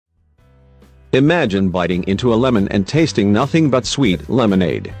Imagine biting into a lemon and tasting nothing but sweet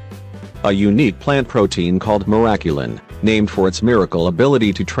lemonade. A unique plant protein called miraculin, named for its miracle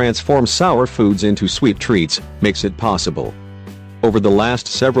ability to transform sour foods into sweet treats, makes it possible. Over the last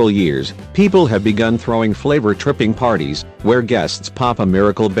several years, people have begun throwing flavor-tripping parties, where guests pop a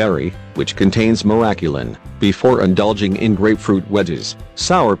miracle berry, which contains miraculin, before indulging in grapefruit wedges,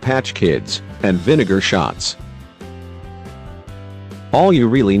 Sour Patch Kids, and vinegar shots. All you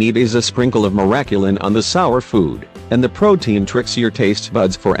really need is a sprinkle of miraculin on the sour food, and the protein tricks your taste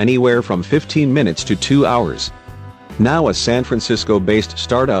buds for anywhere from 15 minutes to 2 hours. Now a San Francisco-based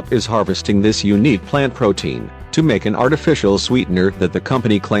startup is harvesting this unique plant protein to make an artificial sweetener that the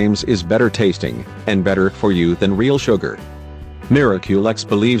company claims is better tasting and better for you than real sugar. Miraculex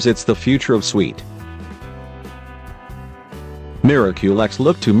believes it's the future of sweet. Miraculex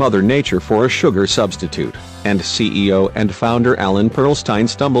looked to Mother Nature for a sugar substitute, and CEO and founder Alan Perlstein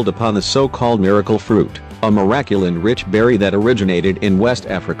stumbled upon the so-called miracle fruit, a miraculin-rich berry that originated in West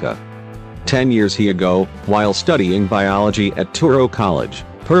Africa. 10 years ago, while studying biology at Touro College,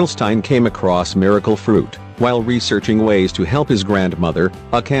 Perlstein came across miracle fruit, while researching ways to help his grandmother,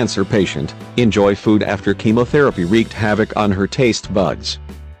 a cancer patient, enjoy food after chemotherapy wreaked havoc on her taste buds.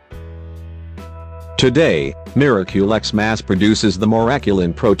 Today, Miraculex mass produces the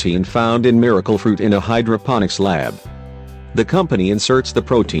miraculin protein found in miracle fruit in a hydroponics lab. The company inserts the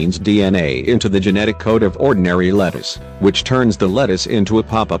protein's DNA into the genetic code of ordinary lettuce, which turns the lettuce into a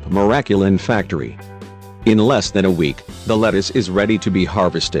pop-up miraculin factory. In less than a week, the lettuce is ready to be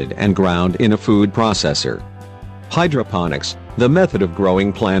harvested and ground in a food processor. Hydroponics, the method of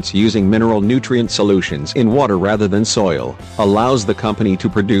growing plants using mineral nutrient solutions in water rather than soil, allows the company to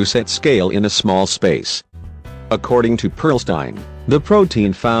produce at scale in a small space. According to Perlstein, the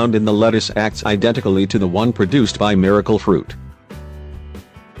protein found in the lettuce acts identically to the one produced by miracle fruit.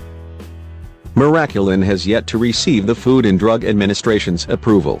 Miraculin has yet to receive the Food and Drug Administration's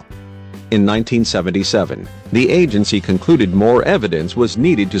approval. In 1977, the agency concluded more evidence was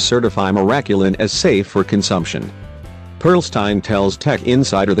needed to certify miraculin as safe for consumption. Perlstein tells Tech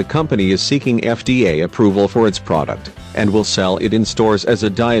Insider the company is seeking FDA approval for its product, and will sell it in stores as a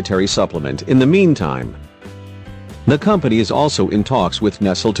dietary supplement in the meantime. The company is also in talks with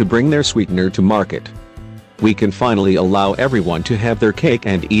Nestle to bring their sweetener to market. "We can finally allow everyone to have their cake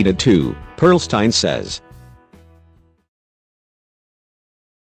and eat it too," Perlstein says.